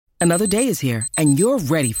Another day is here, and you're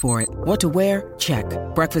ready for it. What to wear? Check.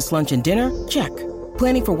 Breakfast, lunch, and dinner? Check.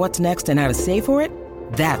 Planning for what's next and how to save for it?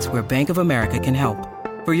 That's where Bank of America can help.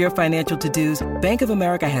 For your financial to-dos, Bank of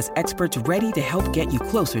America has experts ready to help get you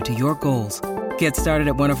closer to your goals. Get started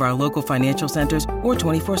at one of our local financial centers or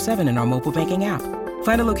 24/7 in our mobile banking app.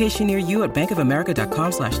 Find a location near you at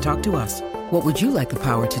bankofamerica.com/talktous. What would you like the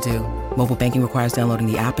power to do? Mobile banking requires downloading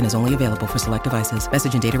the app and is only available for select devices.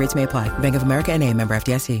 Message and data rates may apply. Bank of America N.A., member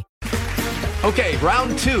FDIC. Okay,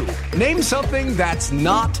 round two. Name something that's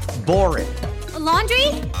not boring. A laundry?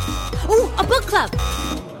 Ooh, a book club.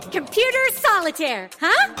 Computer solitaire,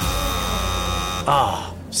 huh?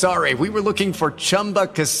 Ah, sorry, we were looking for Chumba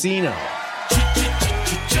Casino.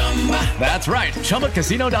 That's right,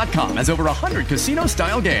 ChumbaCasino.com has over 100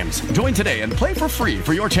 casino-style games. Join today and play for free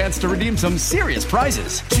for your chance to redeem some serious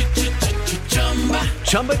prizes.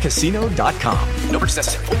 ChumbaCasino.com. No purchase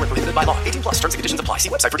necessary. Void where prohibited by law. 18+. Terms and conditions apply. See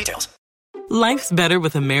website for details. Life's better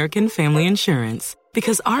with American Family Insurance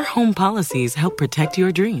because our home policies help protect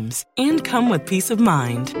your dreams and come with peace of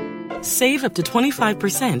mind. Save up to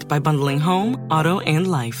 25% by bundling home, auto, and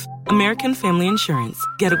life. American Family Insurance.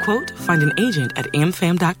 Get a quote, find an agent at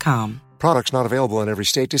amfam.com. Products not available in every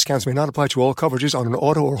state. Discounts may not apply to all coverages on an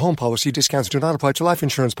auto or home policy. Discounts do not apply to life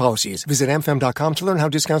insurance policies. Visit amfam.com to learn how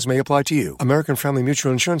discounts may apply to you. American Family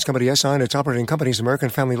Mutual Insurance Company, SI, and its operating companies, American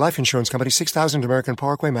Family Life Insurance Company, 6000 American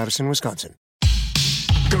Parkway, Madison, Wisconsin.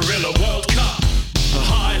 Gorilla World Cup, the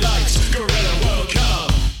highlights. Gorilla World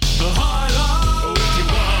Cup, the highlights. Oh, if you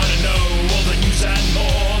want to know all the news and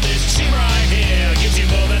more, this team right here gives you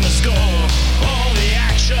more than the score. All the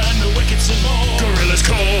action, the wickets and more. Gorillas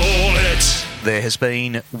call it. There has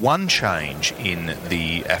been one change in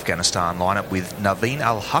the Afghanistan lineup with Naveen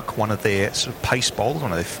Al-Haq, one of their sort of pace bowlers,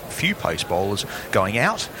 one of their few pace bowlers, going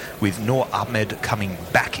out, with Noor Ahmed coming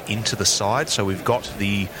back into the side. So we've got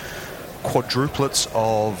the quadruplets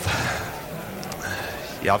of...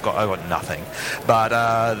 Yeah, I've got nothing. But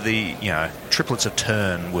the triplets of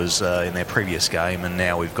turn was in their previous game, and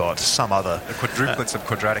now we've got some other... The quadruplets of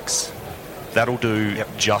quadratics. That'll do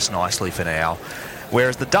just nicely for now.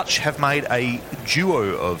 Whereas the Dutch have made a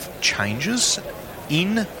duo of changes.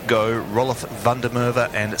 In go Rolf van der Merwe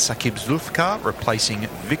and Saqib Zulfikar, replacing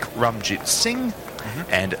Vic Ramjit Singh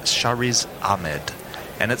and Shariz Ahmed.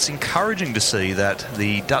 And it's encouraging to see that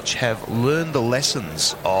the Dutch have learned the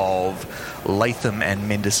lessons of Latham and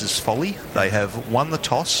Mendes' folly. They have won the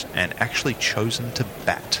toss and actually chosen to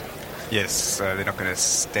bat. Yes, they're not going to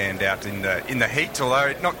stand out in the heat,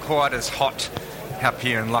 although not quite as hot up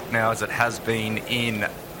here in Lucknow as it has been in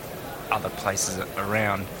other places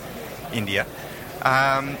around India.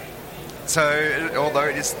 So, although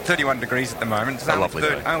it is 31 degrees at the moment, it's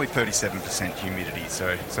only 37% humidity,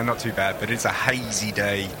 so not too bad. But it's a hazy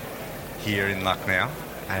day here in Lucknow,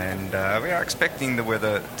 and we are expecting the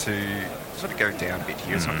weather to sort of go down a bit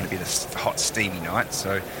here. It's not going to be a hot, steamy night,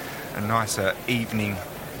 so a nicer evening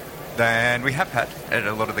than we have had at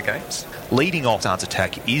a lot of the games. Leading off Pakistan's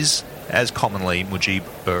attack is, as commonly, Mujib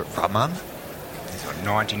Rahman. He's got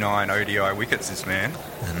 99 ODI wickets, this man.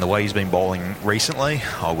 And the way he's been bowling recently,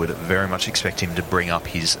 I would very much expect him to bring up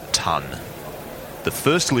his ton. The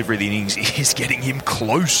first delivery of the innings is getting him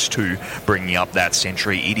close to bringing up that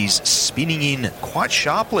century. It is spinning in quite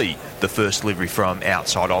sharply. The first delivery from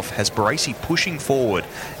outside off has Baresi pushing forward.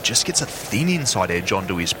 Just gets a thin inside edge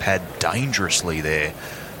onto his pad dangerously there.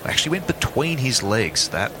 Actually went between his legs.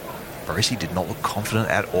 That Baresi did not look confident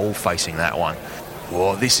at all facing that one.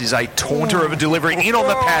 Oh, this is a taunter of a delivery in on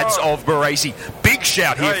the pads of Baresi. Big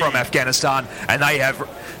shout here from Afghanistan, and they have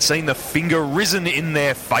seen the finger risen in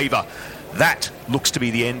their favour. That looks to be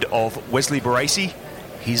the end of Wesley Baresi.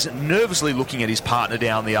 He's nervously looking at his partner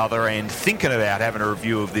down the other end, thinking about having a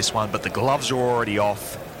review of this one, but the gloves are already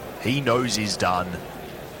off. He knows he's done.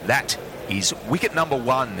 That is wicket number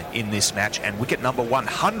 1 in this match, and wicket number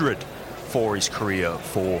 100 for his career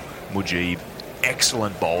for Mujib.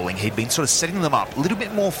 Excellent bowling. He'd been sort of setting them up. A little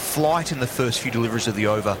bit more flight in the first few deliveries of the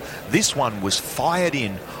over. This one was fired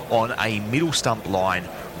in on a middle stump line,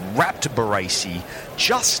 wrapped Baresi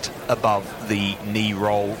just above the knee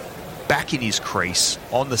roll, back in his crease,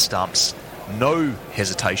 on the stumps. No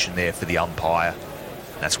hesitation there for the umpire.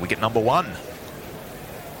 That's wicket number 1.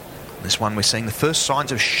 This one we're seeing the first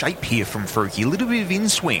signs of shape here from Faruqi. A little bit of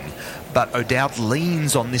in-swing, but O'Dowd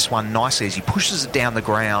leans on this one nicely as he pushes it down the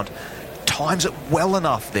ground. Times it well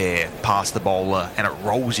enough there past the bowler, and it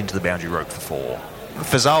rolls into the boundary rope for 4.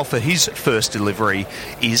 Fazal, for his first delivery,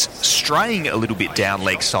 is straying a little bit down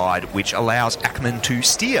leg side, which allows Ackman to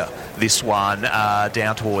steer this one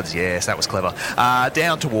down towards, yes, that was clever,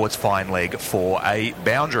 down towards fine leg for a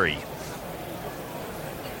boundary.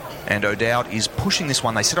 And O'Dowd is pushing this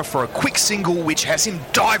one. They set off for a quick single, which has him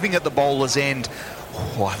diving at the bowler's end.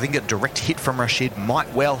 Oh, I think a direct hit from Rashid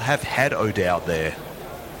might well have had O'Dowd there.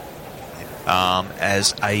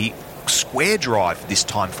 As a square drive this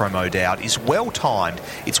time from O'Dowd is well timed.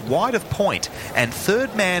 It's wide of point, and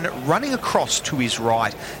third man running across to his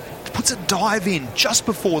right puts a dive in just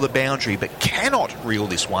before the boundary, but cannot reel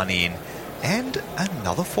this one in. And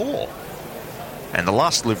another 4. And the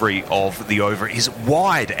last delivery of the over is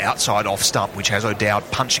wide outside off stump, which has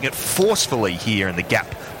O'Dowd punching it forcefully here in the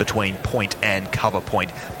gap between point and cover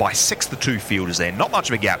point. Bisects the 2 fielders there. Not much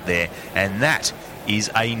of a gap there. And that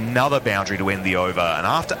is another boundary to end the over. And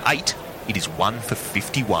after 8, it is 1 for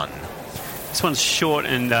 51. This one's short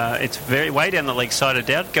and it's very way down the leg side.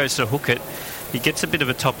 O'Dowd goes to hook it. He gets a bit of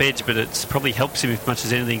a top edge, but it probably helps him as much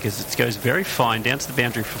as anything because it goes very fine down to the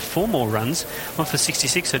boundary for 4 more runs. 1 for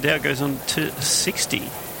 66. O'Dowd goes on to 60.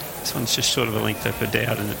 This one's just short of a length over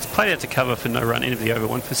O'Dowd, and it's played out to cover for no run. End of the over.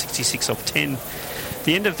 1 for 66 off 10.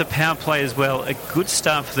 The end of the power play as well. A good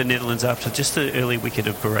start for the Netherlands after just the early wicket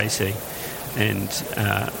of Baresi, and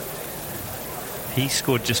he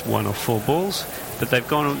scored just 1 off 4 balls, but they've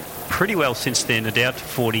gone on pretty well since then. O'Dowd to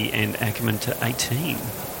 40 and Ackerman to 18.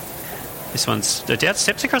 This one's O'Dowd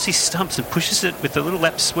steps across his stumps and pushes it with a little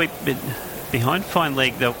lap sweep behind fine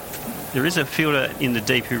leg. There is a fielder in the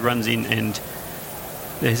deep who runs in, and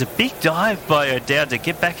there's a big dive by O'Dowd to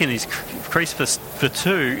get back in his crease for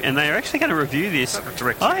 2, and they are actually going to review this.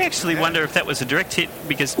 I actually wonder if that was a direct hit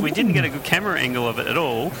because we didn't get a good camera angle of it at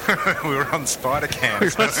all. We were on spider cam.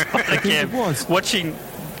 Watching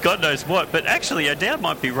God knows what, but actually O'Dowd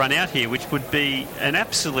might be run out here, which would be an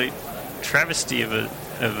absolute travesty of a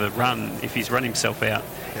run if he's run himself out.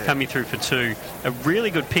 Coming through for 2. A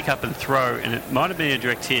really good pick up and throw, and it might have been a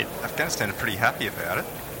direct hit. Afghanistan are pretty happy about it.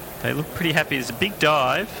 They look pretty happy. There's a big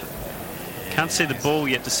dive. Can't see the ball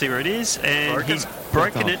yet to see where it is, and he's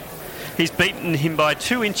broken it. He's beaten him by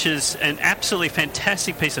 2 inches. An absolutely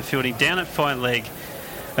fantastic piece of fielding down at fine leg.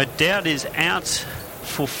 O'Dowd is out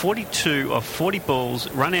for 42 of 40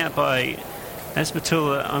 balls, run out by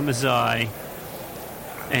Asmatullah Omazai.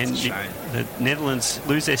 And the Netherlands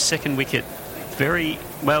lose their second wicket. Very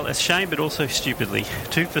well, a shame, but also stupidly.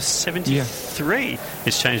 2 for 73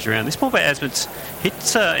 is changed around. This ball by Asmats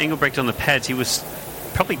hits Engelbrecht on the pads. He was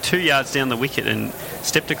probably 2 yards down the wicket and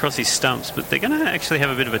stepped across his stumps. But they're going to actually have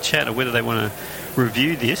a bit of a chat of whether they want to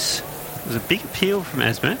review this. There's a big appeal from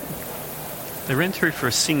Asmat. They ran through for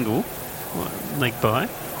a single, leg by.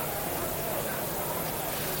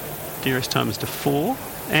 Dearest time is to 4,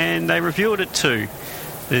 and they review it at 2.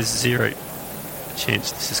 There's 0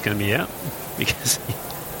 chance this is going to be out because he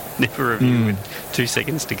never reviewed with 2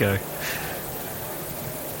 seconds to go.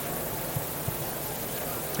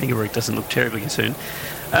 Engelbrecht doesn't look terribly concerned.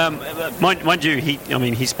 Mind you,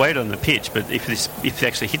 he swayed on the pitch, but if it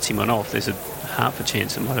actually hits him on off, there's a half a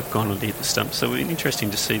chance it might have gone on to hit the stump. So it's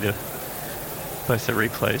interesting to see both the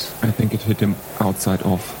replays. I think it hit him outside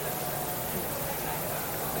off.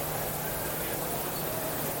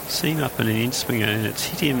 Seam up and an in swinger, and it's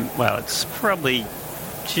hit him. Well, it's probably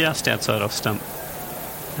just outside off stump.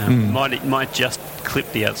 It might just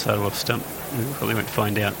clip the outside off stump. We probably won't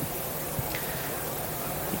find out. I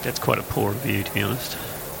think that's quite a poor review, to be honest.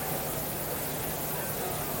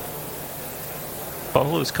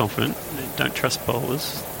 Bowler is confident. Don't trust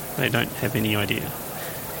bowlers. They don't have any idea.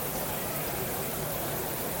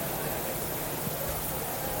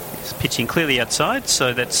 It's pitching clearly outside,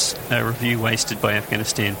 so that's a review wasted by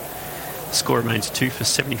Afghanistan. The score remains 2 for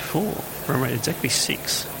 74. Run rate exactly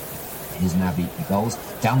 6. Here's Nabi goals.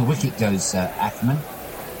 Down the wicket goes Ackerman. I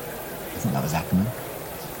think that was Ackerman.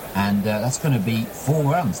 And that's going to be 4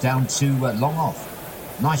 runs down to long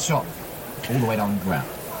off. Nice shot. All the way down the ground.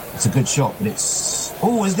 It's a good shot, but it's...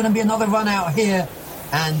 Oh, there's going to be another run out here.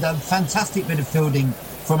 And fantastic bit of fielding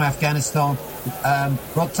from Afghanistan.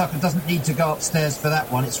 Rod Tucker doesn't need to go upstairs for that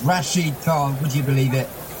one. It's Rashid Khan, would you believe it?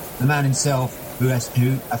 The man himself who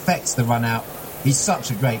affects the run out. He's such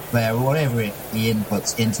a great player, whatever he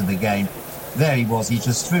inputs into the game. There he was. He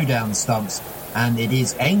just threw down the stumps, and it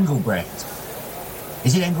is Engelbrecht.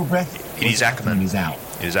 Is it Engelbrecht? It is Ackerman. Who's out?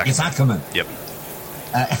 It is Ackerman. It's Ackerman. Yep.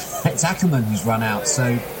 It's Ackerman who's run out.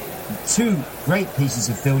 So 2 great pieces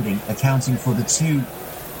of fielding accounting for the 2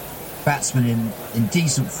 batsmen in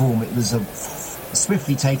decent form. It was a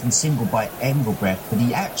swiftly taken single by Engelbrecht, but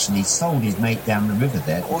he actually sold his mate down the river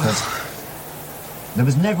there because he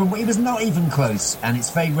was not even close, and it's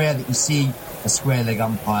very rare that you see a square leg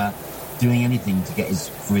umpire doing anything to get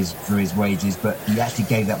for his wages, but he actually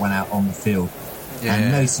gave that one out on the field. Yeah.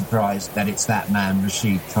 And no surprise that it's that man,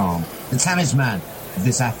 Rashid Khan, the talisman of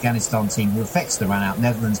this Afghanistan team who affects the run out.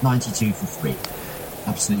 Netherlands 92 for 3.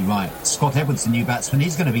 Absolutely right. Scott Edwards, the new batsman,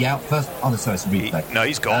 he's going to be out first. Oh, sorry, it's a replay. No,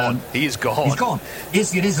 he's gone. He is gone. He's gone.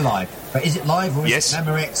 It is live. But is it live or is it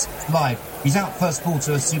Memorex live? He's out first ball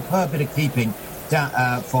to a superb bit of keeping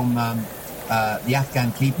down, from the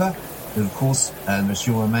Afghan keeper, who, of course,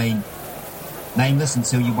 shall remain nameless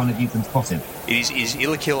until one of you can spot him. It is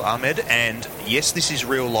Ilakil Ahmed, and yes, this is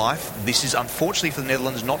real life. This is, unfortunately for the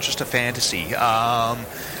Netherlands, not just a fantasy.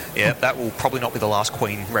 That will probably not be the last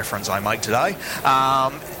Queen reference I make today.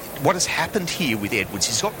 What has happened here with Edwards,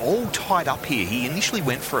 he's got all tied up here. He initially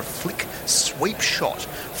went for a flick sweep shot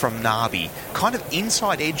from Nabi, kind of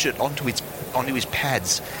inside edge it onto his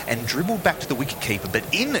pads and dribbled back to the wicketkeeper. But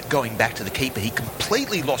in going back to the keeper, he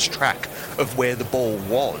completely lost track of where the ball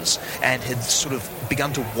was and had sort of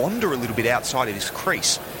begun to wander a little bit outside of his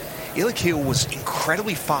crease. Ilakil was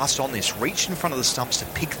incredibly fast on this, reached in front of the stumps to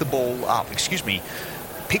pick the ball up,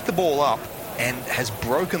 and has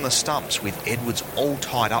broken the stumps with Edwards all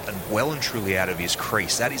tied up and well and truly out of his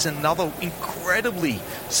crease. That is another incredibly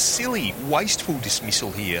silly, wasteful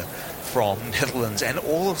dismissal here from Netherlands, and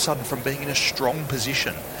all of a sudden from being in a strong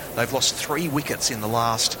position. They've lost 3 wickets in the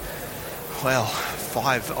last,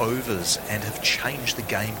 5 overs and have changed the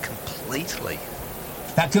game completely.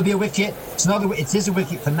 That could be a wicket. It is a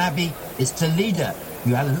wicket for Nabi. It's Toledo,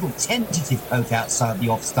 who had a little tentative poke outside the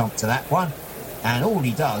off stump to that one. And all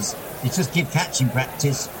he does is just give catching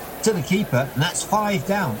practice to the keeper, and that's 5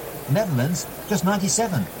 down. Netherlands, just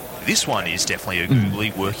 97. This one is definitely a googly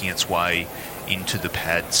working its way into the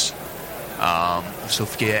pads of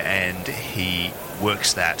Zulfikar, and he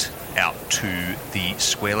works that out to the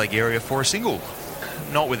square leg area for a single.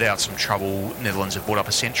 Not without some trouble, Netherlands have brought up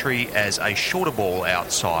a century as a shorter ball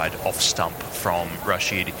outside off stump from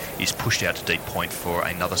Rashid is pushed out to deep point for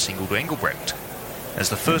another single to Engelbrecht. As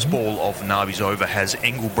the first ball of Nabi's over has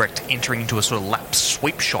Engelbrecht entering into a sort of lap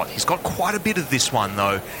sweep shot. He's got quite a bit of this one,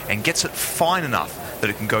 though, and gets it fine enough that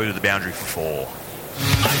it can go to the boundary for 4.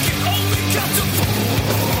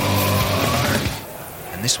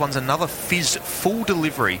 And this one's another fizzed full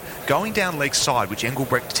delivery going down leg side, which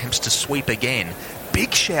Engelbrecht attempts to sweep again.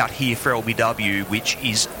 Big shout here for LBW, which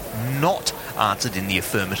is not answered in the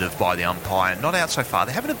affirmative by the umpire. Not out so far.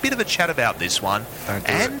 They're having a bit of a chat about this one,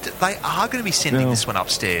 they are going to be sending this one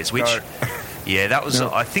upstairs, which... that was...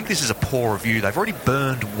 I think this is a poor review. They've already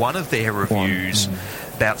burned one of their reviews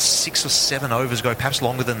about 6 or 7 overs ago, perhaps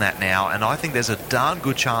longer than that now, and I think there's a darn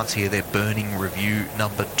good chance here they're burning review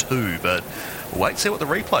number 2, but we'll wait and see what the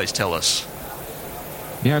replays tell us.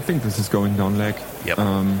 Yeah, I think this is going down leg. Yep.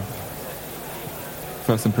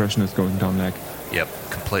 First impression is going down leg. Yep,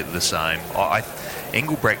 completely the same.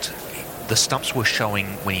 Engelbrecht, the stumps were showing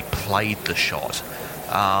when he played the shot.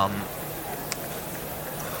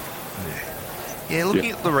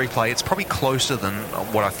 Looking at the replay, it's probably closer than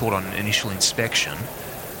what I thought on initial inspection,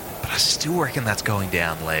 but I still reckon that's going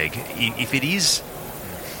down leg. If it is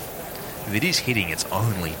hitting, it's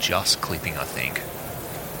only just clipping, I think.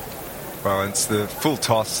 Well, it's the full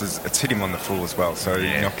toss. It's hit him on the full as well, so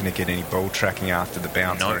you're not going to get any ball tracking after the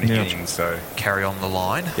bounce or anything. So carry on the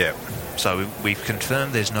line. Yeah. So we've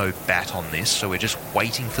confirmed there's no bat on this, so we're just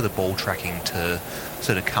waiting for the ball tracking to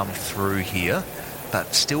sort of come through here.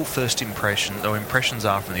 But still, impressions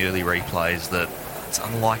are from the early replays that it's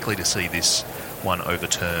unlikely to see this one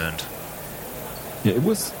overturned. Yeah, it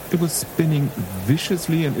was spinning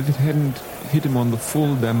viciously, and if it hadn't hit him on the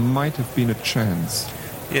full, there might have been a chance.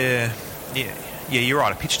 Yeah, you're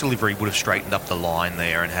right. A pitch delivery would have straightened up the line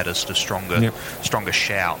there and had a sort of stronger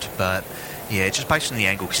shout. But yeah, just based on the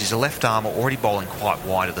angle, because he's a left armer already bowling quite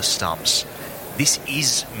wide of the stumps. This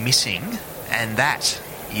is missing, and that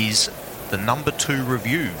is the number 2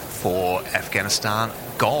 review for Afghanistan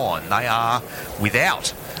gone. They are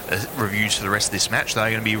without reviews for the rest of this match. They're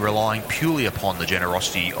going to be relying purely upon the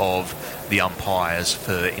generosity of the umpires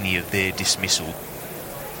for any of their dismissal.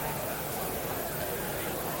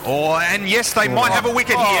 And yes, they might have a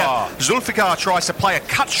wicket here. Zulfikar tries to play a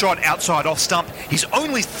cut shot outside off stump. His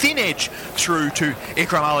only thin edge through to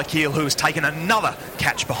Ikram Al-Akil, who has taken another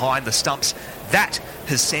catch behind the stumps. That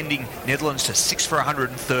is sending Netherlands to 6 for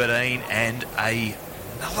 113, and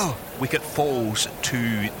another wicket falls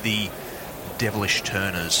to the devilish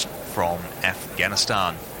turners from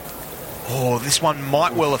Afghanistan. This one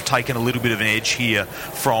might well have taken a little bit of an edge here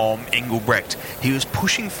from Engelbrecht. He was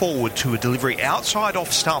pushing forward to a delivery outside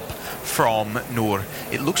off stump from Noor.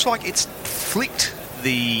 It looks like it's flicked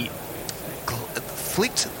the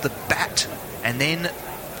bat, and then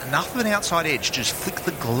enough of an outside edge just flicked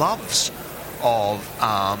the gloves of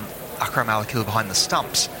Akram Al-Akil behind the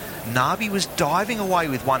stumps. Nabi was diving away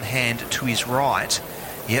with one hand to his right.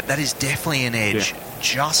 Yep, that is definitely an edge. Yeah.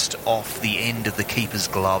 Just off the end of the keeper's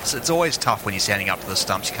gloves. It's always tough when you're standing up to the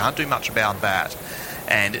stumps. You can't do much about that.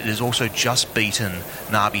 And it has also just beaten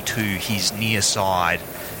Nabi to his near side.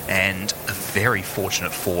 And a very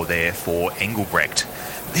fortunate four there for Engelbrecht.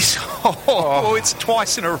 It's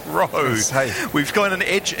twice in a row. We've got an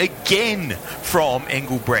edge again from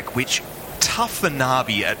Engelbrecht, which tough for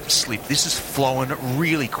Nabi at slip. This has flown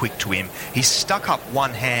really quick to him. He's stuck up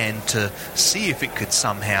one hand to see if it could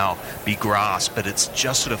somehow be grasped, but it's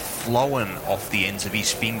just sort of flown off the ends of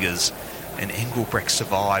his fingers. And Engelbrecht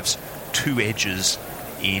survives 2 edges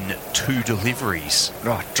in 2 deliveries.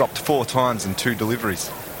 Dropped 4 times in 2 deliveries.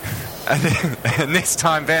 And this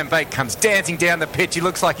time Van Beek comes dancing down the pitch. He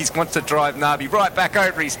looks like he wants to drive Nabi right back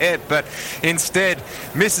over his head, but instead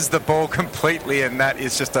misses the ball completely, and that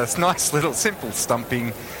is just a nice little simple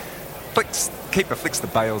stumping. Keeper flicks the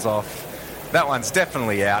bails off. That one's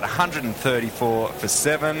definitely out. 134 for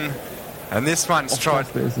 7. And this one's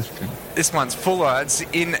This one's full odds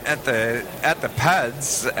in at the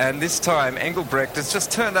pads, and this time Engelbrecht has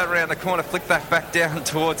just turned that around the corner, flicked that back down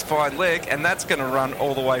towards fine leg, and that's going to run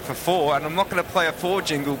all the way for 4. And I'm not going to play a 4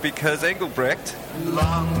 jingle because Engelbrecht.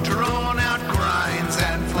 Long drawn out grinds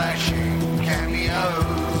and flashing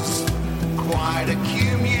cameos, quite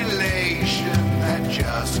accumulation that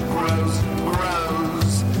just grows and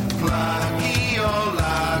grows. Plucky or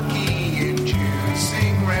lucky,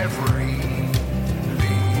 inducing reverie.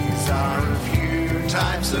 Are a few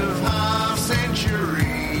types of half-century.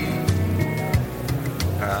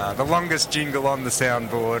 The longest jingle on the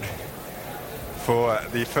soundboard for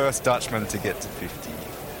the first Dutchman to get to 50.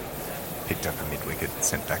 Picked up a mid-wicket,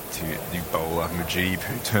 sent back to the bowler, Mujib,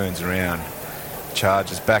 who turns around,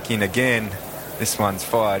 charges back in again. This one's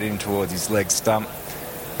fired in towards his leg stump,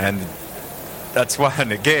 and that's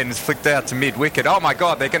one again is flicked out to mid-wicket. Oh my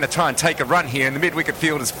God, they're going to try and take a run here, and the mid-wicket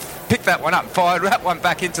fielders picked that one up, fired that one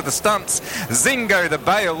back into the stumps. Zingo the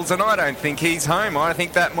bails, and I don't think he's home. I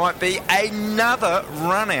think that might be another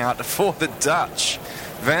run out for the Dutch.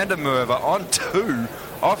 Van der Merwe on 2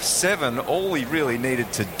 off 7. All he really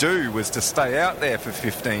needed to do was to stay out there for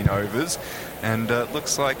 15 overs, and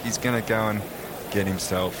looks like he's going to go and get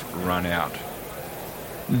himself run out.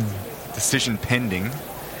 Decision pending.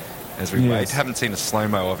 As we wait, haven't seen a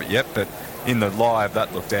slow-mo of it yet, but in the live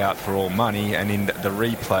that looked out for all money, and in the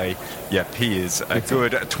replay, he is a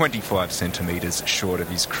good 25 centimetres short of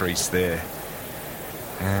his crease there.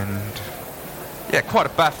 And quite a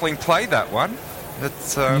baffling play, that one.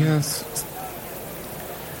 That's yes.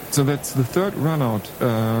 So that's the 3rd run out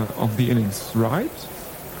of the innings, right?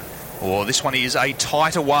 This one is a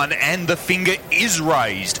tighter one, and the finger is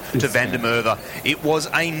raised to Van der Merwe. It was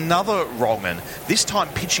another wrong un. This time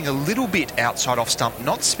pitching a little bit outside off stump,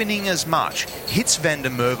 not spinning as much. Hits Van der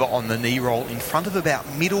Merwe on the knee roll in front of about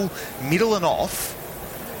middle and off.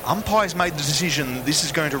 Umpires made the decision this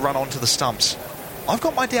is going to run onto the stumps. I've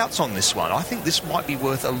got my doubts on this one. I think this might be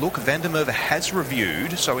worth a look. Van der Merwe has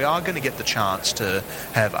reviewed, so we are going to get the chance to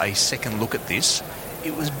have a second look at this.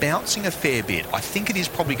 It was bouncing a fair bit. I think it is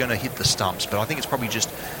probably going to hit the stumps, but I think it's probably just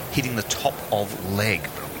hitting the top of leg.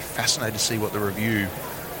 But I'll be fascinated to see what the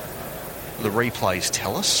replays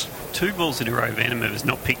tell us. 2 balls in a row, Van der Merwe has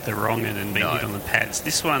not picked the wrong end and been hit on the pads.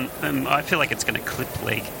 This one, I feel like it's going to clip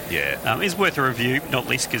leg. Yeah. It's worth a review, not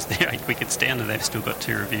least because they're 8 wickets down and they've still got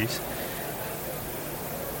 2 reviews.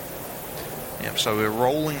 Yep, so we're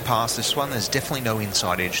rolling past this one. There's definitely no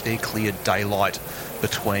inside edge there. Clear daylight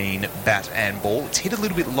between bat and ball. It's hit a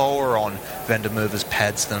little bit lower on Van der Merwe's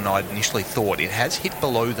pads than I'd initially thought. It has hit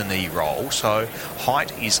below the knee roll, so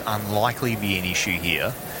height is unlikely to be an issue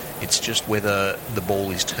here. It's just whether the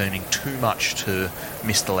ball is turning too much to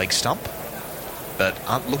miss the leg stump. But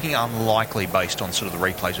looking unlikely based on sort of the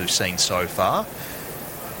replays we've seen so far.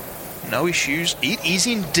 No issues. It is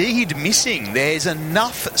indeed missing. There's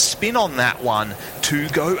enough spin on that one to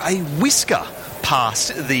go a whisker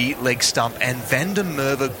past the leg stump, and Van der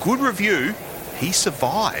Merwe, good review, he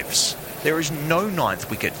survives. There is no 9th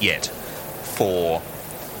wicket yet for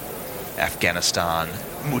Afghanistan.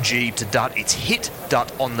 Mujib to Dutt. It's hit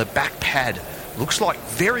Dutt on the back pad. Looks like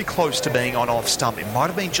very close to being on off stump. It might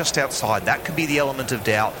have been just outside. That could be the element of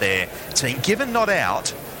doubt there. It's been given not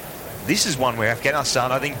out. this is one where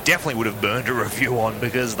Afghanistan, I think, definitely would have burned a review on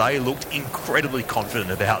because they looked incredibly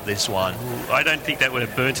confident about this one. I don't think that would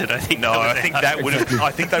have burnt it. I think I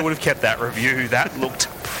think they would have kept that review. That looked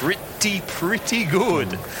pretty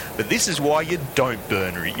good. But this is why you don't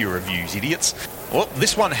burn your reviews, idiots. Well,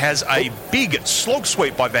 this one has a big slog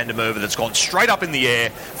sweep by Van der Merwe that's gone straight up in the air.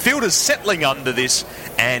 Fielder's settling under this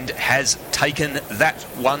and has taken that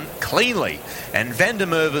one cleanly. And Van der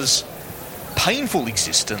Merwe's painful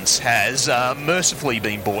existence has mercifully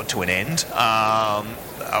been brought to an end.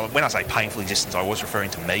 When I say painful existence, I was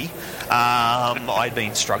referring to me. I'd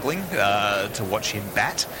been struggling to watch him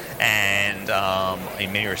bat, and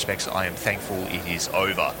in many respects, I am thankful it is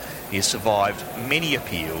over. He has survived many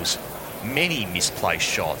appeals, many misplaced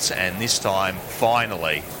shots, and this time,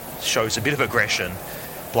 finally, shows a bit of aggression,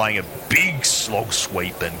 playing a big slog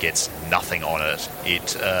sweep and gets nothing on it.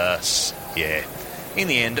 In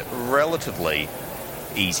the end, relatively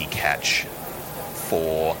easy catch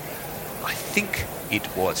for, I think it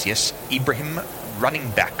was, Ibrahim running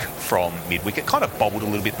back from mid-wicket. Kind of bobbled a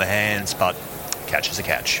little bit in the hands, but catch is a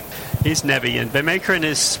catch. Here's Nabi, and Bemekran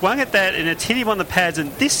has swung at that, and it's hit him on the pads, and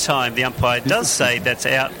this time the umpire does say that's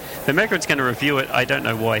out. Bemekran's going to review it. I don't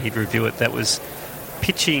know why he'd review it. That was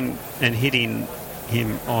pitching and hitting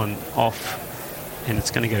him on off, and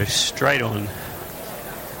it's going to go straight on.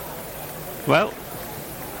 Well,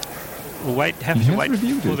 we'll have to wait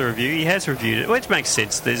for the review. He has reviewed it, which makes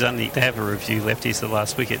sense. They have a review left. He's the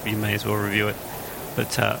last wicket. You may as well review it.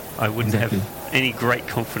 But I wouldn't have any great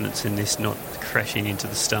confidence in this not crashing into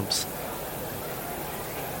the stumps.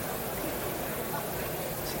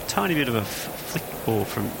 It's a tiny bit of a flick ball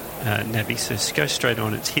from Nabi, so go straight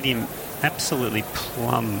on. It's hit him absolutely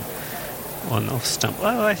plumb on off stump.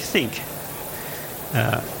 Oh, I think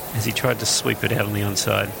as he tried to sweep it out on the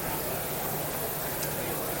onside.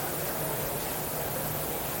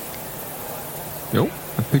 No,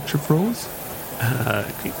 a picture froze. I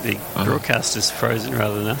think the broadcast is frozen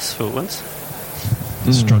rather than us for once.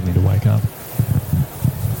 Struggling to wake up.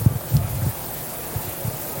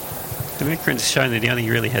 Demekran's shown that he only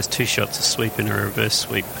really has two shots, a sweep and a reverse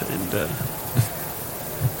sweep, and the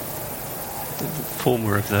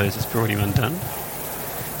former of those has brought him undone.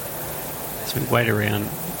 So we wait around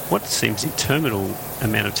what seems interminable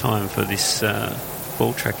amount of time for this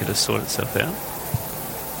ball tracker to sort itself out.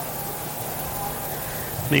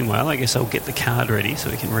 Meanwhile, I guess I'll get the card ready so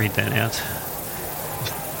we can read that out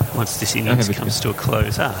once this innings comes to a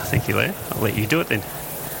close. Thank you, Leo. I'll let you do it then.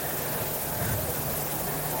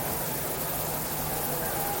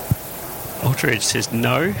 Ultra Edge says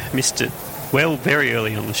no, missed it well very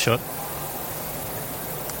early on the shot.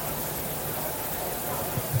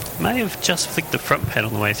 May have just flicked the front pad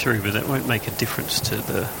on the way through, but that won't make a difference to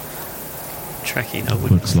the tracking.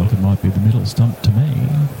 Looks like it might be the middle stump to me.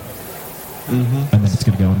 And then it's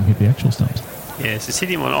going to go on and hit the actual stumps. Yes, it's hit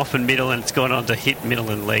him on off and middle, and it's gone on to hit middle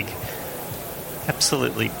and leg.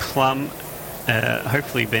 Absolutely plumb.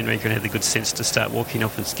 Hopefully Ben Meekern had the good sense to start walking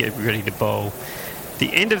off and get ready to bowl.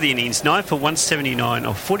 The end of the innings, 9 for 179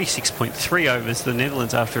 of 46.3 overs. The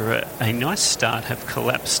Netherlands, after a nice start, have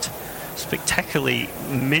collapsed spectacularly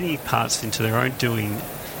many parts into their own doing,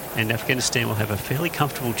 and Afghanistan will have a fairly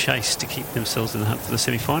comfortable chase to keep themselves in the hunt for the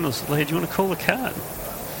semi-finals. Leo, do you want to call the card?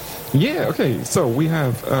 Yeah, okay. So we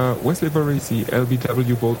have Wesley Barisi,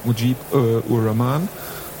 LBW bowled Mujib ur Rahman,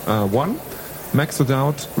 1. Max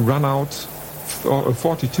O'Dowd, run out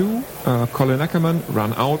 42. Colin Ackerman,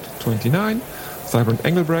 run out 29. Cybrant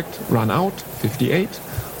Engelbrecht, run out 58.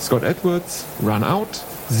 Scott Edwards, run out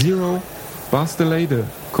 0. Bas de Leyde,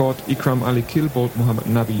 caught Ikram Ali Kil, bowled Muhammad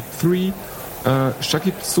Nabi 3.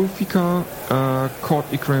 Shakib Zulfikar, caught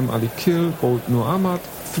Ikram Ali Kil, bowled Nur Ahmad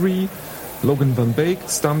 3. Logan van Beek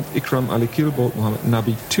stumped Ikram Ali Kil, bowled Muhammad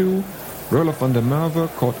Nabi 2. Roelof van der Merwe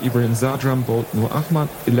caught Ibrahim Zadram, bowled Nur Ahmad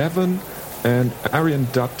 11. And Aryan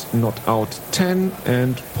Dutt not out 10.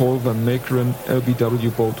 And Paul van Meekeren, LBW,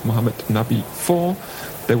 bowled Muhammad Nabi 4.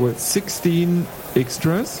 There were 16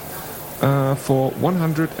 extras for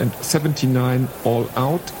 179 all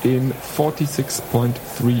out in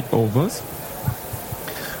 46.3 overs.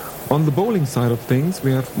 On the bowling side of things,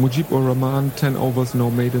 we have Mujib ur Rahman, 10 overs, no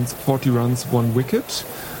maidens, 40 runs, 1 wicket.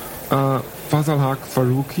 Fazal Haq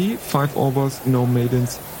Faruqi, 5 overs, no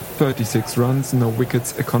maidens, 36 runs, no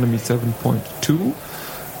wickets, economy 7.2.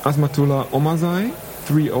 Azmatullah Omarzai,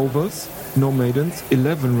 3 overs, no maidens,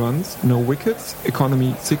 11 runs, no wickets,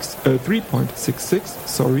 economy 3.66.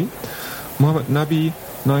 Sorry. Muhammad Nabi,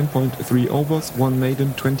 9.3 overs, 1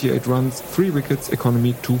 maiden, 28 runs, 3 wickets,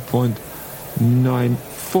 economy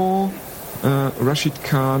 2.94. Rashid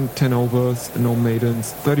Khan, 10 overs, no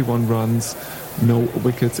maidens, 31 runs, No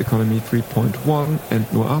wickets, economy 3.1,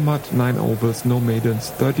 and no Ahmad, 9 overs, no maidens,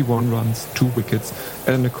 31 runs, 2 wickets,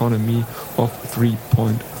 and an economy of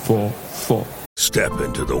 3.44. Step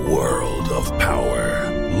into the world of power,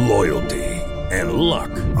 loyalty, and luck.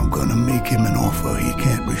 I'm gonna make him an offer he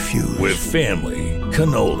can't refuse. With family,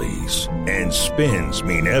 cannolis, and spins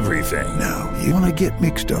mean everything. Now, you wanna get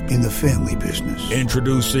mixed up in the family business.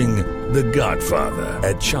 Introducing The Godfather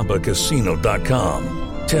at ChumbaCasino.com.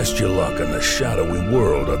 Test your luck in the shadowy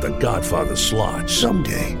world of The Godfather slot.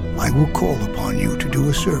 Someday, I will call upon you to do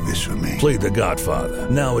a service for me. Play The Godfather,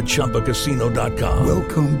 now at ChumbaCasino.com.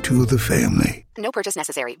 Welcome to the family. No purchase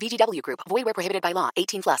necessary. VGW Group. Void where prohibited by law.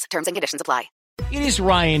 18 plus. Terms and conditions apply. It is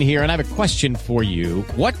Ryan here, and I have a question for you.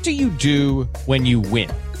 What do you do when you win?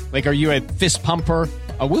 Like, are you a fist pumper,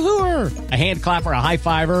 a woohooer, a hand clapper, a high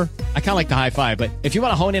fiver? I kind of like the high five, but if you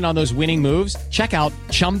want to hone in on those winning moves, check out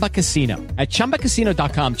Chumba Casino. At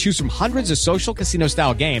ChumbaCasino.com, choose from hundreds of social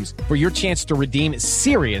casino-style games for your chance to redeem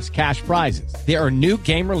serious cash prizes. There are new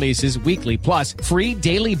game releases weekly, plus free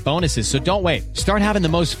daily bonuses, so don't wait. Start having the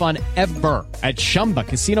most fun ever at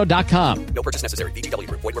ChumbaCasino.com. No purchase necessary. VGW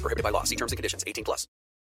Group. Void where prohibited by law. See terms and conditions. 18 plus.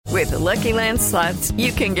 With the Lucky Land Slots,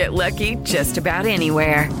 you can get lucky just about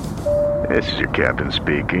anywhere. This is your captain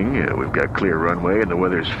speaking. We've got clear runway and the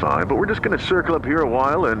weather's fine, but we're just going to circle up here a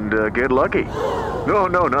while and get lucky. No,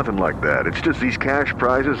 nothing like that. It's just these cash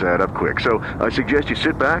prizes add up quick. So I suggest you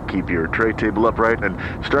sit back, keep your tray table upright, and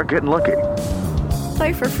start getting lucky.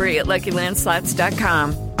 Play for free at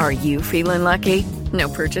LuckyLandSlots.com. Are you feeling lucky? No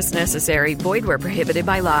purchase necessary. Void where prohibited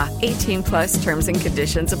by law. 18 plus terms and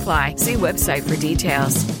conditions apply. See website for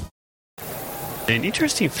details. An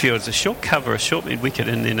interesting field. It's a short cover, a short mid-wicket,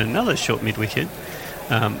 and then another short mid-wicket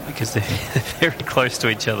because they're very close to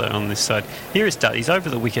each other on this side. Here is Dutt. He's over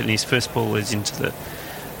the wicket, and his first ball is into the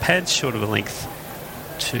pads, short of a length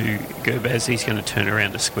to Gurbaz. He's going to turn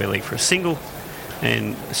around to square leg for a single,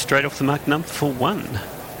 and straight off the mark, number for 1.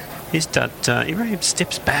 Here's Dutt. Ibrahim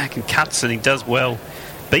steps back and cuts, and he does well.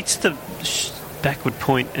 Beats the backward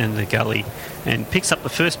point and the gully, and picks up the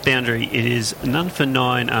first boundary. It is none for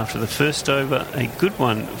 9 after the first over. A good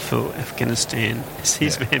one for Afghanistan.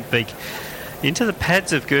 Here's Van Beek into the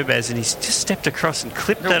pads of Gurbaz, and he's just stepped across and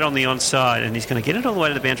clipped that on the onside, and he's going to get it all the way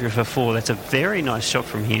to the boundary for 4. That's a very nice shot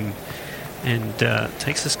from him, and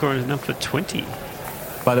takes the score in number 20.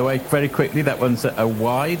 By the way, very quickly, that one's a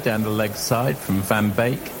wide down the leg side from Van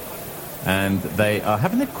Beek. And they are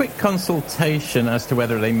having a quick consultation as to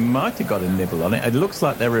whether they might have got a nibble on it. It looks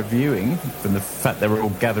like they're reviewing from the fact they were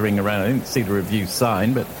all gathering around. I didn't see the review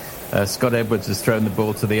sign, but Scott Edwards has thrown the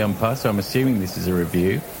ball to the umpire, so I'm assuming this is a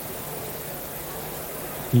review.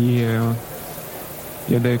 Yeah,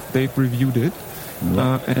 they've reviewed it,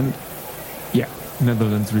 and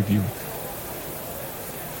Netherlands review.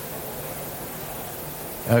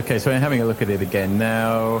 Okay, so we're having a look at it again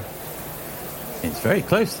now. It's very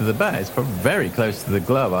close to the bat. It's probably very close to the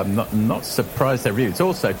glove. I'm not surprised they're reviewed. It's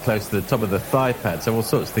also close to the top of the thigh pad, so all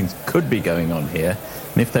sorts of things could be going on here.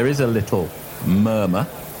 And if there is a little murmur,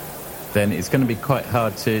 then it's going to be quite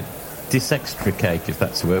hard to disextricate, if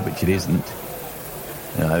that's the word, which it isn't.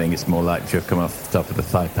 I think it's more likely to have come off the top of the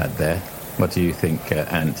thigh pad there. What do you think,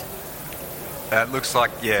 Ant? That looks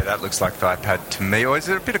like thigh pad to me. Or is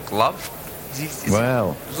it a bit of glove?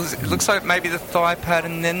 It looks like maybe the thigh pad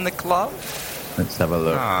and then the glove. Let's have a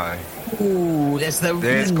look. No. Ooh, there's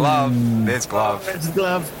glove. There's glove.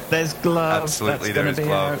 There's glove. Absolutely, there is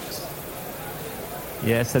glove.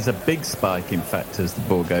 Yes, there's a big spike, in fact, as the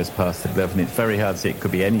ball goes past the glove, and it's very hard to see. It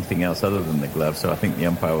could be anything else other than the glove, so I think the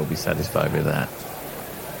umpire will be satisfied with that.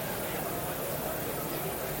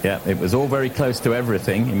 Yeah, it was all very close to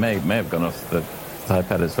everything. He may have gone off the thigh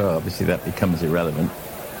pad as well. Obviously, that becomes irrelevant.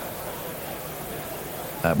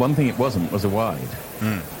 One thing it wasn't was a wide.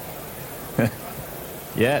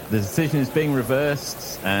 Yeah, the decision is being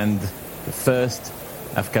reversed, and the first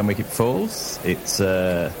Afghan wicket falls. It's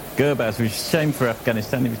Gurbaz, which is a shame for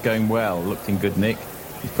Afghanistan. He was going well, looked in good nick.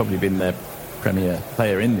 He's probably been their premier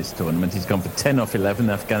player in this tournament. He's gone for 10 off 11.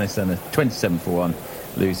 Afghanistan are 27 for 1,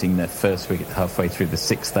 losing their first wicket halfway through the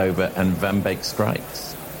 6th over, and Van Beek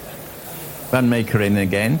strikes. Van Meeker in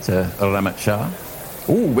again to Ramat Shah.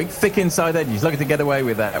 Ooh, big thick inside edge. He's looking to get away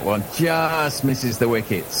with that one. Just misses the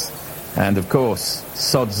wickets. And, of course,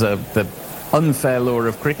 sods the unfair law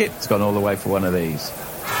of cricket. It's gone all the way for one of these.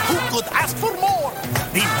 Who could ask for more?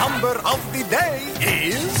 The number of the day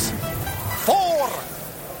is 4.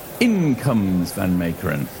 In comes Van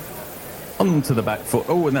Meekeren. Onto the back foot.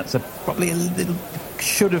 Oh, and that's probably a little...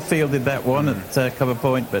 Should have fielded that one at cover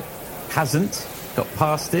point, but hasn't. Got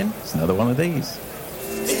past him. It's another one of these.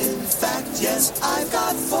 In fact, yes, I've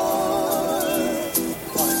got 4.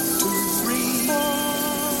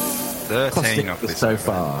 13 off this so over.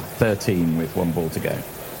 far. 13 with 1 ball to go.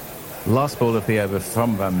 Last ball of the over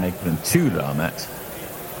from Van Meekeren to Ramat.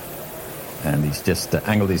 And he's just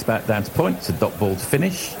angled his bat down to point. It's a dot ball to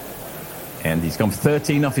finish. And he's gone for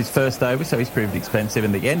 13 off his first over, so he's proved expensive.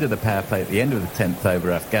 And the end of the power play, at the end of the 10th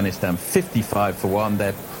over, Afghanistan 55 for 1.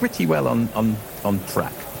 They're pretty well on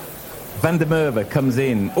track. Van der Merwe comes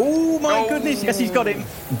in. Oh, my goodness. Yes, he's got him.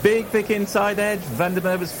 Big, thick inside edge. Van der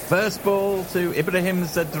Merwe's first ball to Ibrahim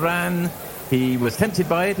Zadran. He was tempted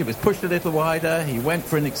by it. It was pushed a little wider. He went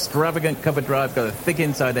for an extravagant cover drive, got a thick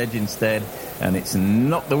inside edge instead, and it's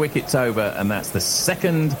knocked the wickets over, and that's the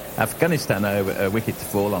second Afghanistan wicket to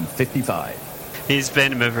fall on 55. Here's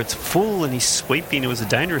Van der Merwe. It's full, and he's sweeping. It was a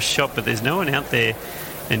dangerous shot, but there's no one out there.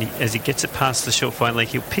 And as he gets it past the short fine leg,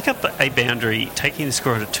 he'll pick up a boundary, taking the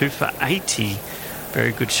score at 2 for 80.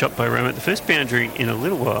 Very good shot by Ramat. The first boundary in a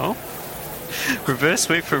little while. Reverse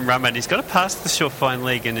sweep from Ramat. He's got to pass the short fine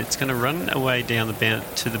leg, and it's going to run away down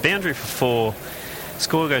to the boundary for 4.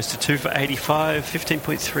 Score goes to 2 for 85.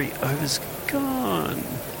 15.3 overs gone.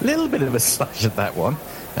 A little bit of a slash at that one.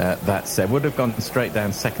 That said, would have gone straight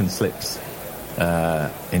down second slips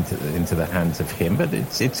into the hands of him, but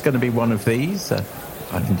it's going to be one of these.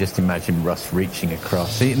 I can just imagine Russ reaching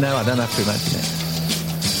across. No, I don't have to imagine it.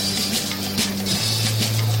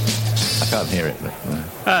 I can't hear it.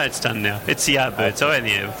 But, it's done now. It's the Yardbirds. I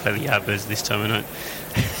only ever play the Yardbirds this time of night.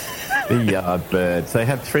 The Yardbirds. They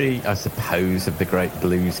had 3, I suppose, of the great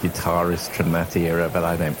blues guitarists from that era, but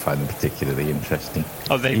I don't find them particularly interesting.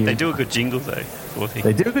 Oh, they do a good jingle, though.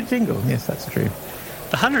 They do a good jingle. Yes, that's true.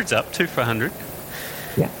 The 100's up, 2 for 100.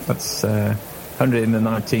 Yeah, that's 100 in the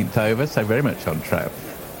 19th over, so very much on track.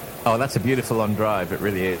 Oh, that's a beautiful on drive. It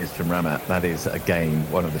really is from Ramat. That is, again,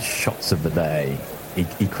 one of the shots of the day,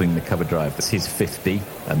 equaling the cover drive. That's his 50,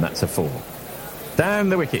 and that's a 4. Down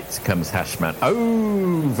the wicket comes Hashmat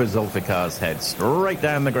over Zulfikar's head, straight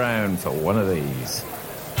down the ground for one of these.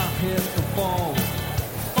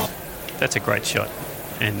 That's a great shot.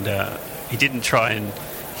 And he didn't try and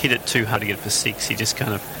hit it too hard to get it for 6. He just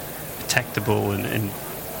kind of attacked the ball and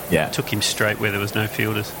took him straight where there was no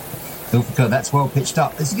fielders. Zulfikar, that's well pitched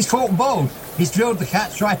up. He's caught and bowled. He's drilled the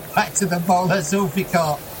catch right back to the bowler,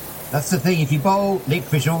 Zulfikar. That's the thing. If you bowl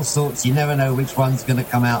liquid all sorts, you never know which one's going to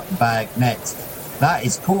come out the bag next. That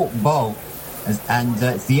is caught and bowled. And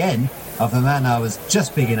it's the end of the man I was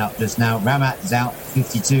just picking up just now. Ramat is out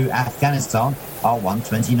 52. Afghanistan are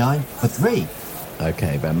 129 for 3.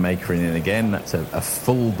 Okay, Van Meekeren in again. That's a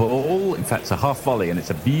full ball. In fact, it's a half volley, and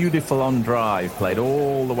it's a beautiful on drive, played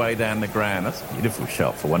all the way down the ground. That's a beautiful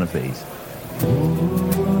shot for one of these.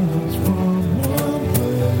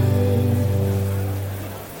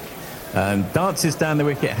 And dances down the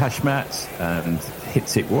wicket, Hashmat, and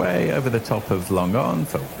hits it way over the top of long on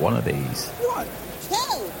for one of these. 1, 2,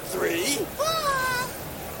 3, 4.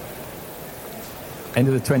 End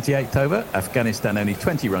of the 28th over. Afghanistan only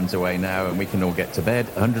 20 runs away now, and we can all get to bed.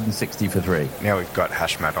 160 for 3. Now we've got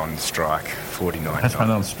Hashmat on strike, 49. Hashmat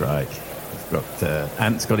on strike. We've got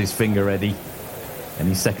Ant's got his finger ready, and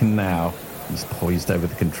he's second now. He's poised over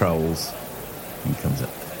the controls. He comes up.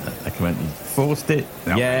 He forced it.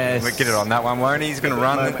 No, yes. We'll get it on that one, won't he? He's going to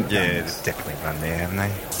run. Yeah, there's definitely run there, haven't they?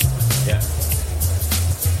 Yeah.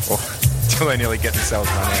 Oh, till they nearly get themselves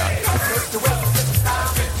run out.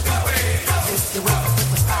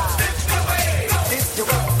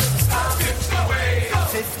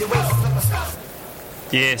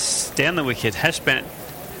 Yes, down the wicket. Hashmat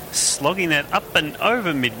slogging that up and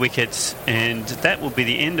over mid-wicket, and that will be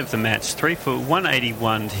the end of the match. 3 for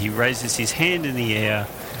 181. He raises his hand in the air,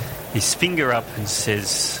 his finger up, and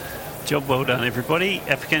says, "Job well done, everybody."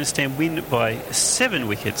 Afghanistan win by 7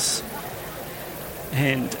 wickets.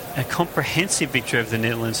 And a comprehensive victory of the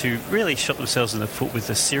Netherlands, who really shot themselves in the foot with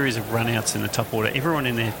a series of run-outs in the top order. Everyone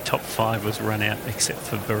in their top 5 was run out except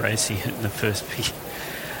for Baresi in the first pick.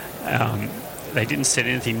 They didn't set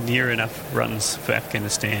anything near enough runs for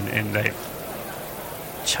Afghanistan, and they've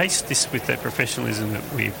chased this with that professionalism that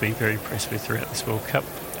we've been very impressed with throughout this World Cup.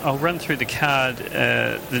 I'll run through the card.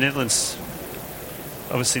 The Netherlands,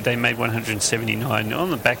 obviously, they made 179 on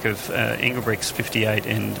the back of Engelbrecht's 58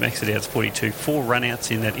 and Maxedow's 42. 4 run-outs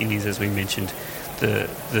in that innings, as we mentioned. The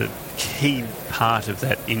key part of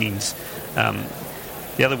that innings.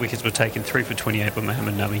 The other wickets were taken 3 for 28 by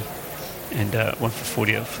Mohammad Nami and 1 for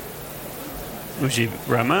 40 of Mujib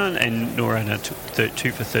Rahman, and Noorana took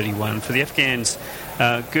 2 for 31. For the Afghans,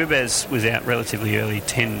 Gurbaz was out relatively early,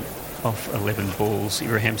 10 off 11 balls.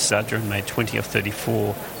 Ibrahim Sadran made 20 off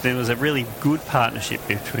 34. There was a really good partnership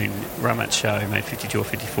between Ramat Shah, who made 52 off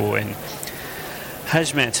 54, and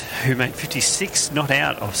Hajmat, who made 56, not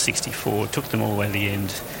out of 64, took them all the way to the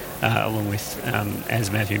end, along with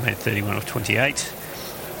Asmat, who made 31 of 28.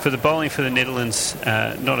 For the bowling for the Netherlands,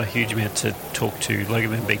 not a huge amount to talk to.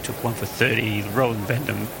 Logan van Beek took 1 for 30, Roland van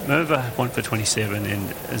der Merwe 1 for 27, and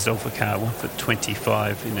Zulfikar 1 for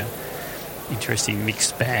 25 in an interesting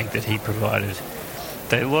mixed bag that he provided.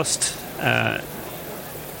 They lost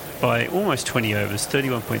by almost 20 overs,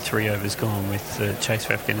 31.3 overs gone with the chase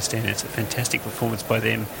for Afghanistan. It's a fantastic performance by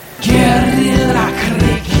them. Guerrilla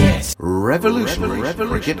cricket. Revolutionary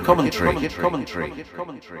cricket commentary.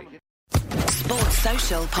 Sports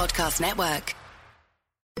Social Podcast Network.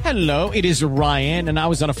 Hello, it is Ryan, and I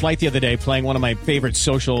was on a flight the other day playing one of my favorite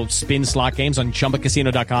social spin slot games on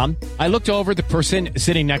ChumbaCasino.com. I looked over at the person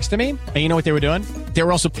sitting next to me, and you know what they were doing? They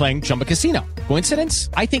were also playing Chumba Casino. Coincidence?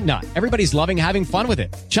 I think not. Everybody's loving having fun with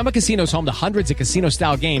it. Chumba Casino is home to hundreds of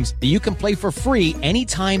casino-style games that you can play for free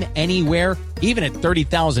anytime, anywhere, even at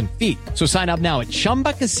 30,000 feet. So sign up now at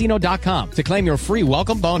ChumbaCasino.com to claim your free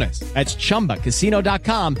welcome bonus. That's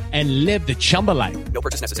ChumbaCasino.com and live the Chumba life. No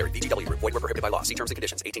purchase necessary. VGW. Void where prohibited by law. See terms and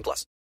conditions. 18+.